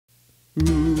I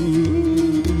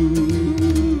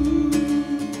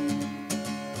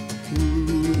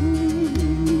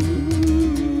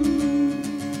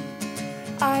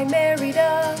married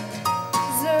a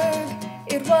Zerg,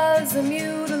 it was a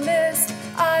Mutalisk.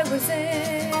 I was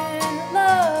in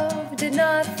love, did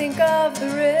not think of the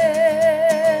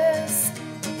risk.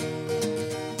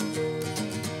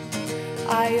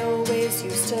 I always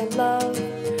used to love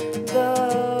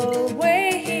the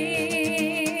way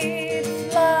he'd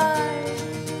fly.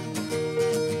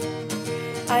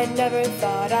 I never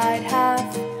thought I'd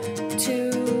have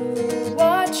to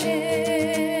watch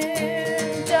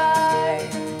him die.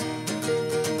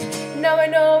 Now I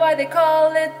know why they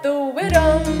call it the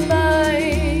widow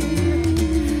mine.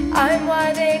 I'm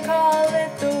why they call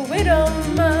it the widow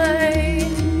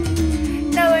mine.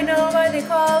 Now I know why they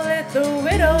call it the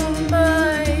widow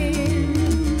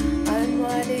mine. I'm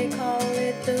why they call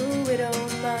it the widow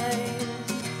mine.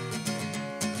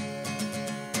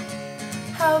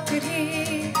 How could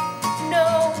he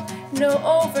know? No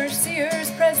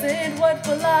overseers present, what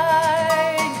will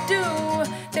I do?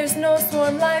 There's no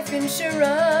swarm life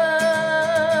insurance.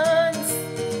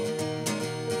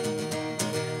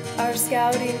 Our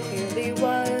scouting clearly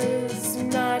was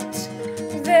not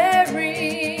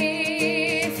very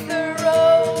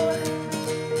thorough.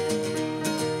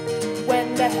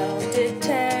 When the hell did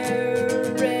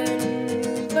terran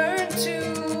learn to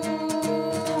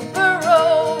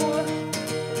burrow?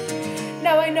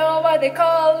 Now I know why they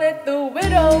call it the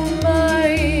widow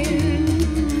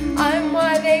mine. I'm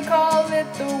why they call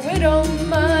it the widow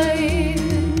mine.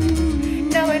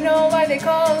 Now I know why they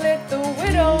call it the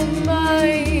widow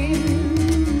mine.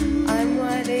 I'm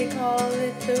why they call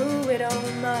it the widow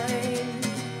mine.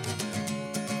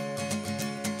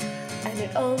 And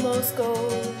it almost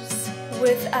goes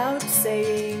without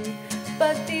saying,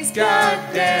 but these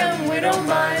goddamn widow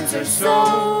mines are so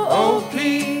OP.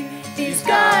 These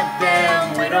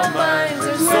goddamn widow mines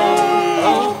are so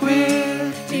OP.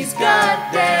 These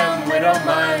goddamn widow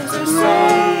mines are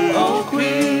so